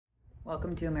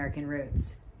Welcome to American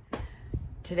Roots.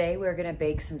 Today we're going to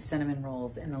bake some cinnamon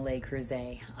rolls in the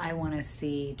LeCreuset. I want to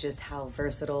see just how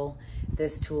versatile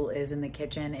this tool is in the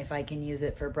kitchen. If I can use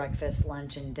it for breakfast,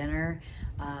 lunch, and dinner,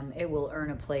 it will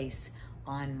earn a place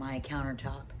on my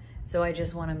countertop. So I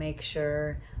just want to make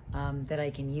sure that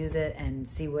I can use it and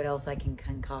see what else I can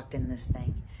concoct in this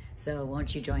thing. So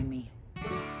won't you join me?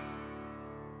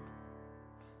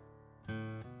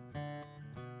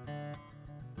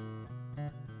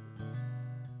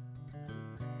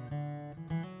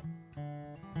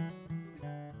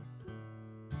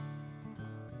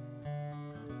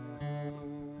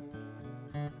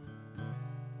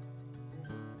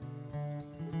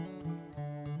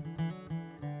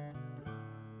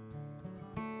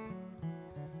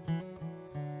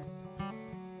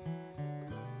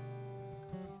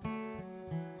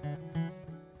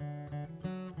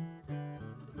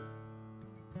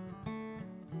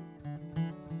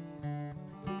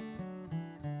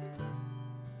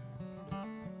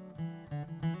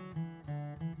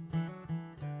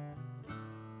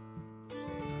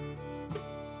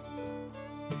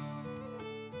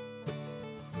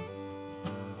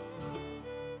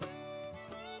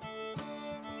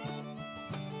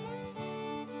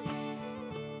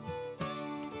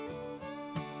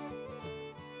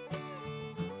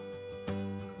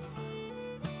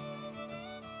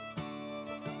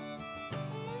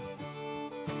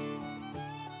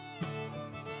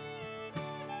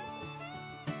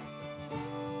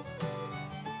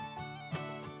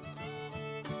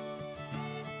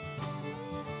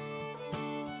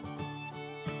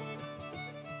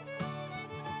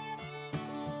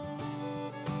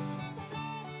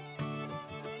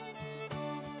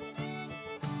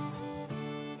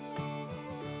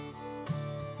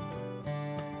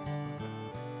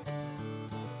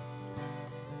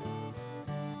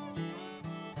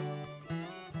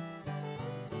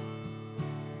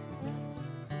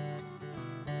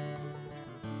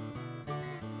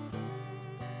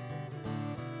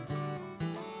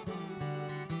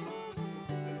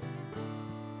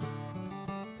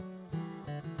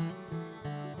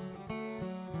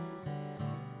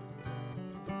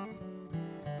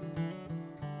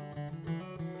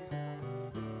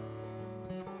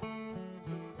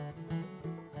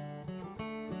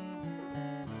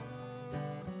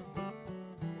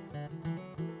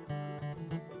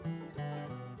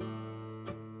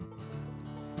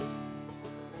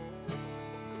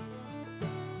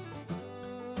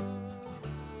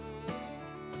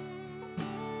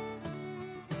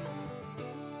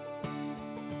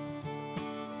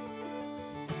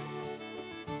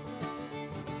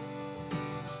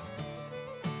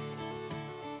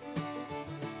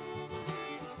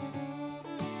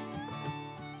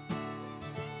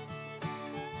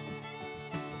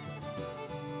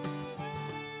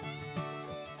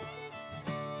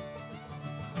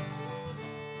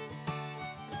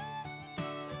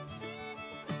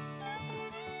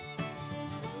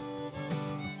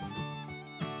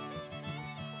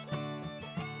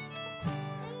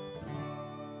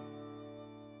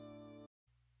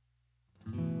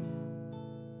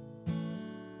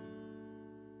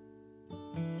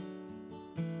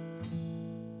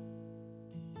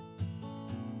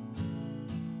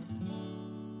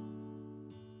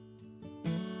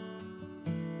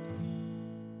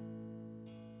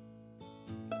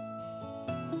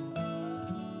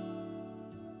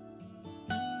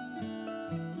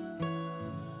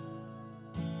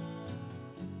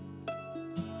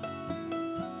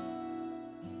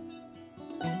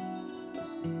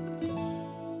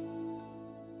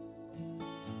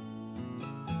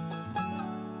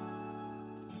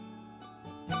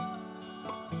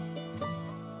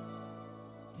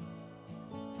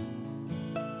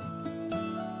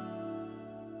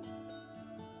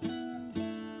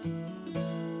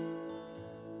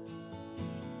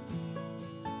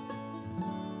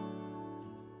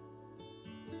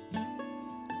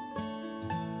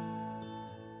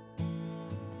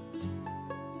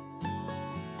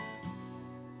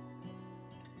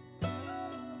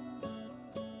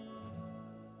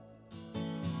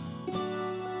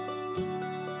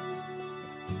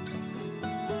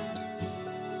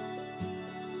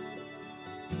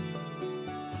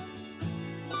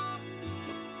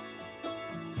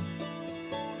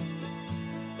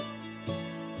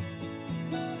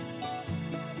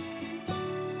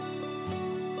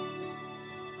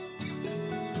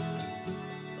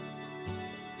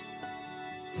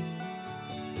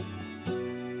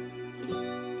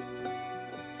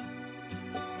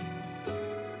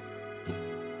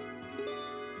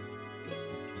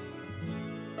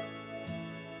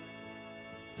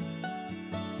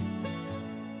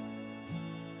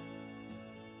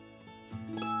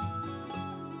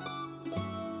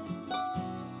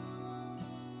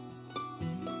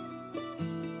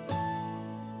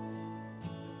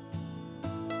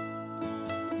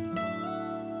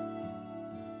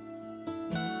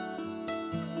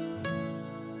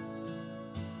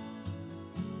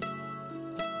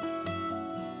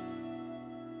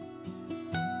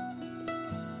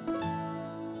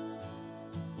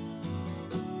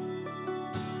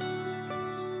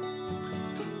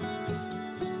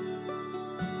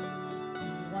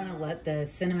 let the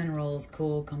cinnamon rolls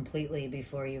cool completely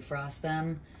before you frost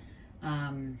them.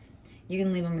 You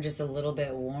can leave them just a little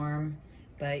bit warm,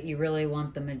 but you really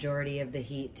want the majority of the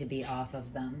heat to be off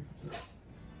of them.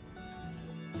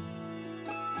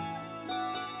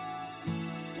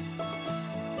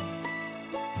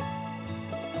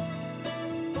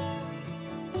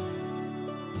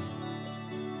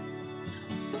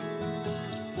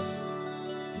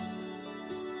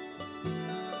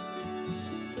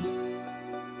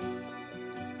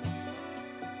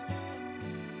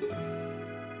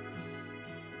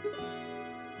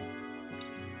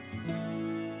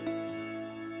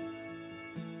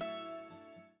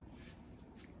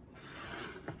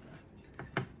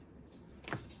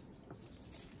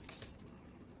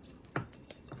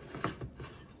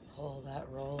 Pull that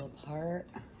roll apart.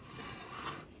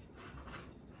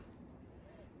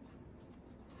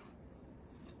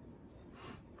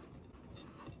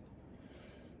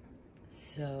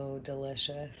 So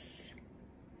delicious.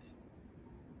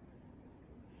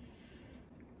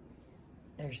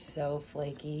 They're so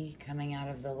flaky coming out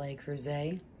of the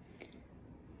LeCreuset.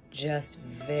 Just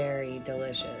very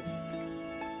delicious.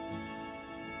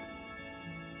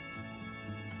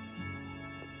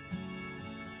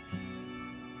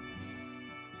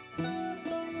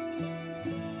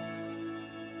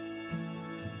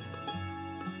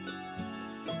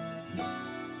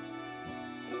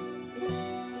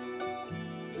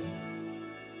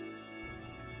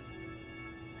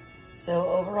 So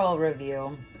overall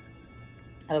review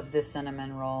of the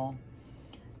cinnamon roll,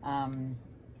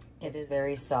 it is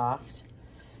very soft.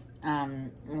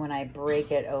 When I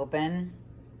break it open,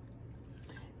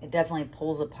 it definitely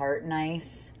pulls apart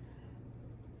nice,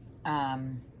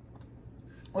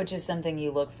 which is something you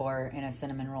look for in a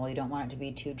cinnamon roll. You don't want it to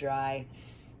be too dry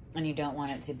and you don't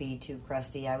want it to be too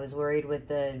crusty. I was worried with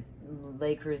the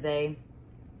LeCreuset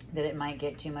that it might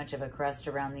get too much of a crust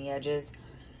around the edges.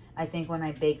 I think when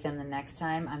I bake them the next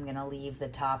time, I'm gonna leave the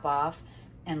top off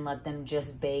and let them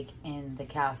just bake in the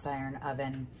cast iron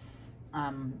oven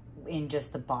in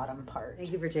just the bottom part.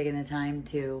 Thank you for taking the time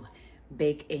to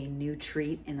bake a new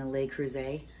treat in the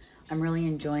LeCreuset. I'm really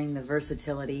enjoying the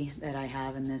versatility that I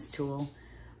have in this tool.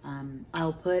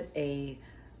 I'll put a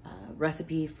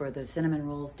recipe for the cinnamon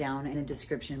rolls down in the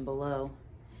description below.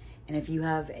 And if you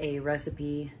have a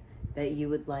recipe that you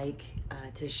would like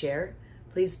to share,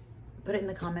 please put it in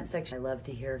the comment section. I love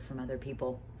to hear from other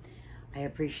people. I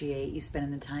appreciate you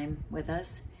spending the time with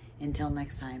us. Until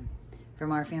next time,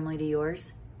 from our family to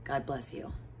yours, God bless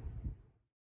you.